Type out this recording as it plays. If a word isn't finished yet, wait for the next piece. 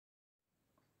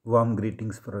Warm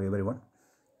greetings for everyone.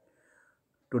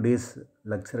 Today's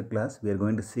lecture class we are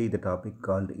going to see the topic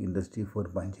called Industry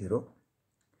 4.0,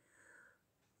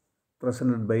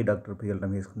 presented by Dr.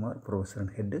 P.L.Ramesh Kumar, Professor and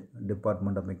Head,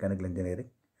 Department of Mechanical Engineering,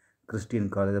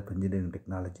 Christian College of Engineering and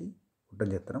Technology,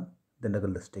 Oddanchatram,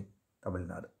 Dindigul District, Tamil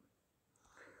Nadu.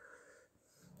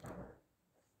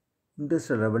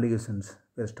 Industrial revolutions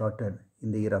were started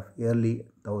in the year of early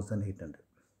 1800.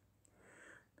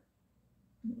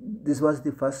 This was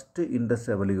the first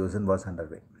industrial revolution was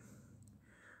underway.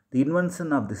 The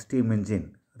invention of the steam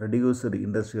engine reduced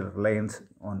industrial reliance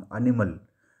on animal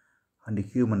and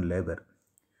human labor,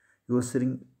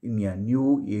 ushering in a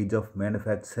new age of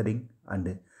manufacturing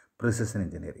and precision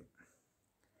engineering.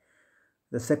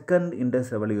 The second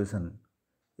industrial revolution,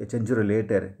 a century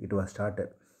later, it was started.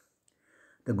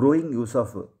 The growing use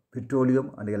of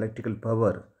petroleum and electrical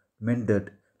power meant that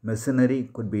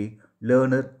machinery could be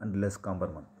learner and less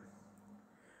cumbersome.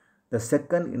 The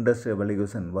second industrial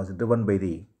revolution was driven by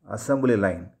the assembly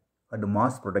line and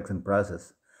mass production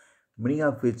process, many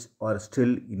of which are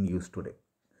still in use today.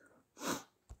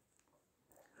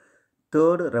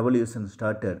 Third revolution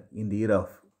started in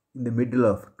the middle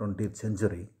of 20th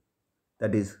century,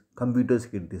 that is, computers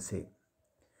hit the scene.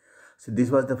 So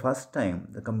this was the first time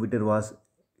the computer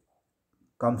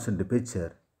comes into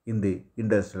picture in the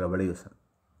industrial revolution.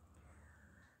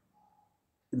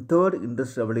 The third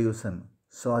industrial revolution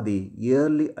saw the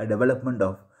early development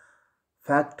of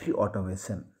factory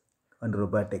automation and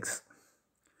robotics.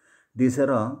 This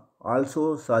era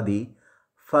also saw the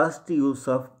first use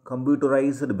of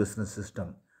computerized business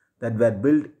systems that were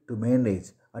built to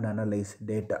manage and analyze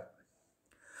data.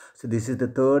 So this is the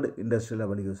third industrial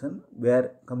revolution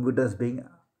where computers being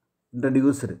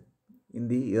introduced in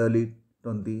the early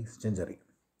 20th century.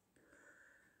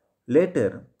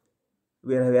 Later,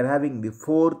 we are having the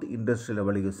fourth industrial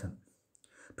revolution.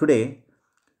 Today,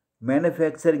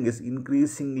 manufacturing is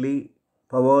increasingly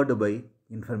powered by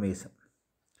information.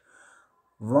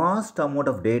 Vast amount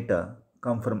of data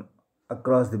come from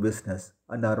across the business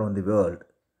and around the world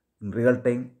in real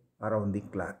time around the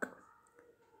clock.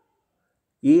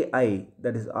 AI,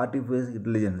 that is artificial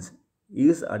intelligence,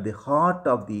 is at the heart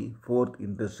of the fourth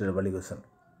industrial revolution,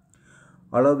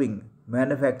 allowing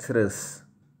manufacturers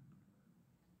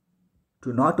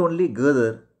to not only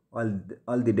gather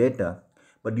all the data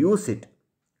but use it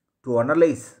to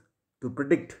analyze, to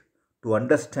predict, to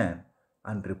understand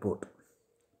and report.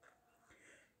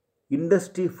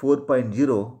 Industry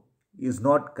 4.0 is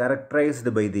not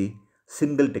characterized by the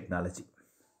single technology.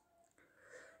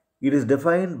 It is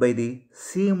defined by the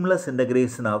seamless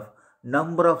integration of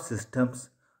number of systems,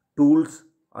 tools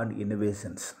and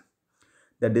innovations.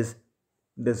 That is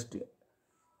Industry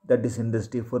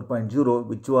 4.0,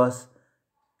 which was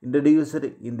introduced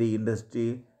in the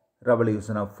industry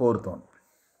revolution of fourth one.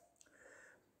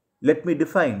 Let me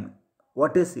define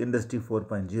what is Industry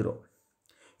 4.0.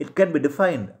 It can be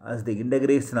defined as the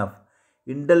integration of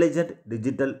intelligent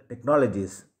digital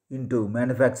technologies into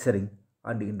manufacturing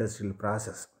and industrial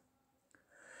process.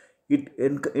 It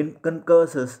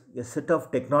encompasses a set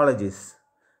of technologies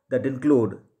that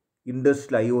include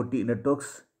industrial IoT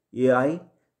networks, AI,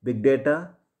 big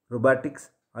data, robotics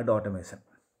and automation.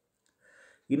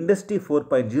 Industry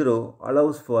 4.0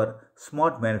 allows for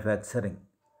smart manufacturing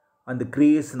and the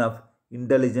creation of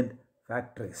intelligent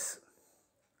factories.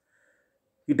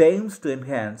 It aims to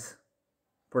enhance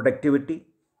productivity,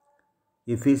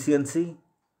 efficiency,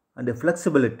 and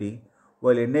flexibility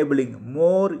while enabling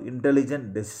more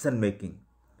intelligent decision making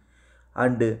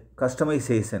and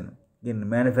customization in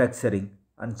manufacturing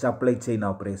and supply chain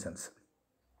operations.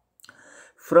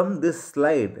 From this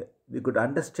slide, we could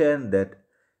understand that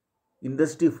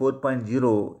Industry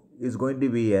 4.0 is going to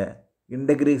be an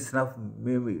integration of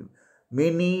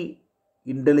many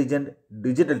intelligent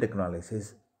digital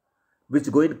technologies which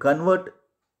are going to convert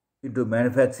into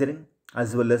manufacturing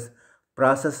as well as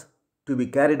process to be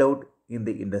carried out in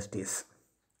the industries.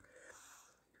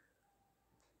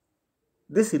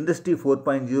 This Industry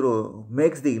 4.0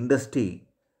 makes the industry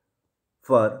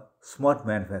for smart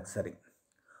manufacturing.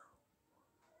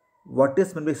 What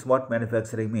is meant by smart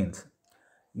manufacturing means?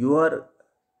 You are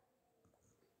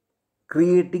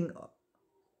creating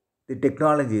the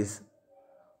technologies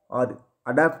or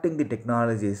adapting the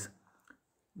technologies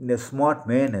in a smart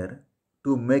manner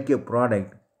to make a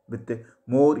product with a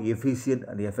more efficient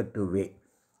and effective way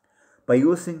by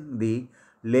using the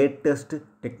latest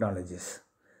technologies,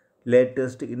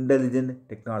 latest intelligent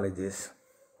technologies.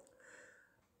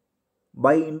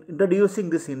 By introducing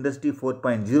this Industry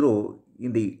 4.0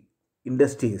 in the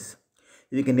industries,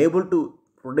 you can able to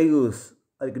produce,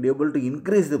 or you can able to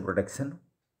increase the production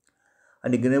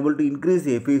and you can able to increase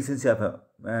the efficiency of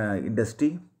a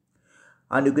industry,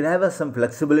 and you can have some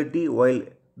flexibility while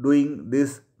doing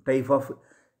this type of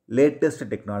latest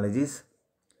technologies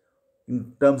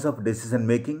in terms of decision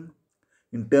making,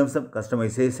 in terms of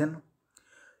customization,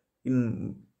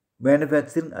 in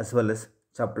manufacturing as well as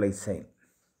supply chain.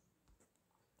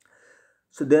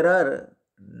 So there are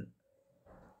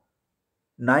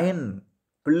 9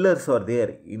 pillars are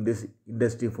there in this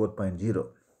industry 4.0.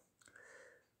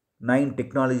 9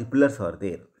 technology pillars are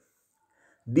there.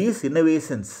 These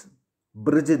innovations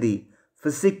bridge the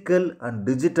physical and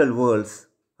digital worlds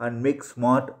and make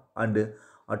smart and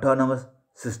autonomous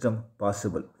system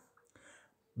possible.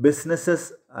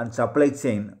 Businesses and supply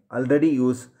chain already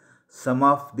use some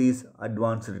of these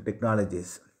advanced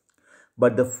technologies,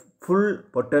 but the full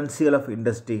potential of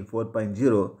industry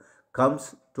 4.0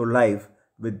 comes to life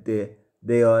with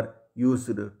they are used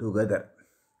together.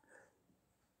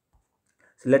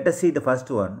 So let us see the first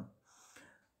one.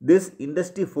 This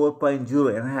industry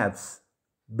 4.0 enhances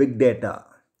big data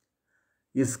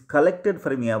is collected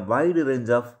from a wide range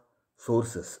of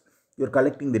sources. You are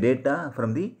collecting the data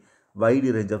from the wide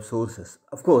range of sources.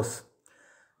 Of course,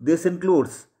 this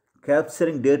includes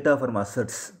capturing data from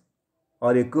assets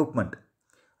or equipment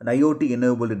and IoT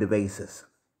enabled devices.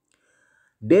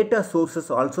 Data sources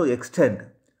also extend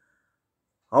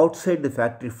outside the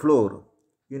factory floor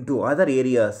into other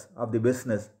areas of the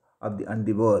business and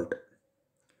the world.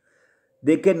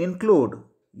 They can include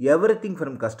everything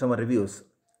from customer reviews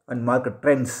and market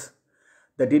trends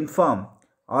that inform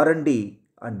R&D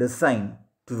and design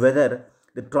to whether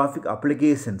the traffic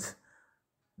applications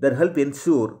that help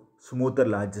ensure smoother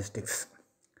logistics.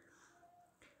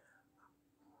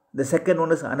 The second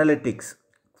one is analytics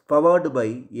powered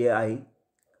by AI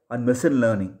and machine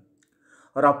learning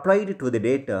are applied to the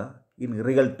data in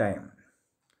real time,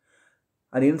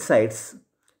 and insights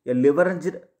are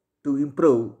leveraged to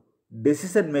improve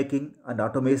decision making and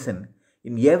automation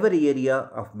in every area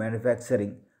of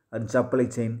manufacturing and supply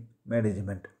chain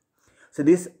management. So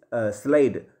this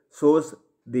slide shows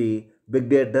the big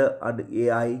data and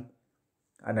AI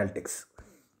analytics.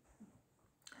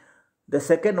 The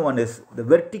second one is the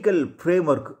vertical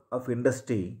framework of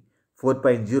industry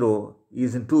 4.0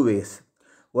 is in two ways.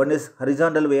 One is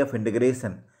horizontal way of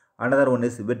integration, another one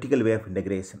is vertical way of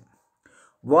integration.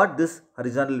 What this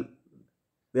horizontal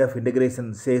way of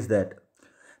integration says that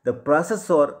the processes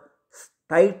are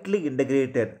tightly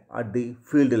integrated at the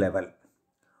field level,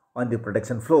 on the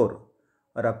production floor,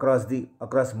 or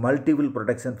across multiple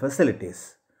production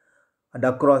facilities and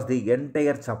across the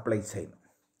entire supply chain.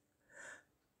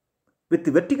 With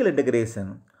vertical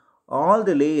integration, all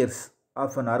the layers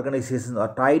of an organization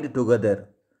are tied together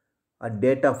and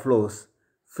data flows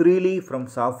freely from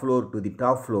soft floor to the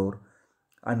top floor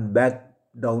and back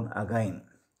down again.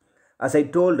 As I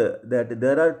told that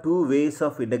there are two ways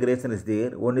of integration is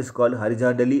there. One is called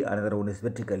horizontally, another one is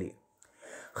vertically.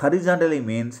 Horizontally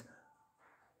means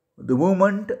the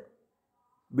movement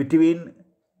between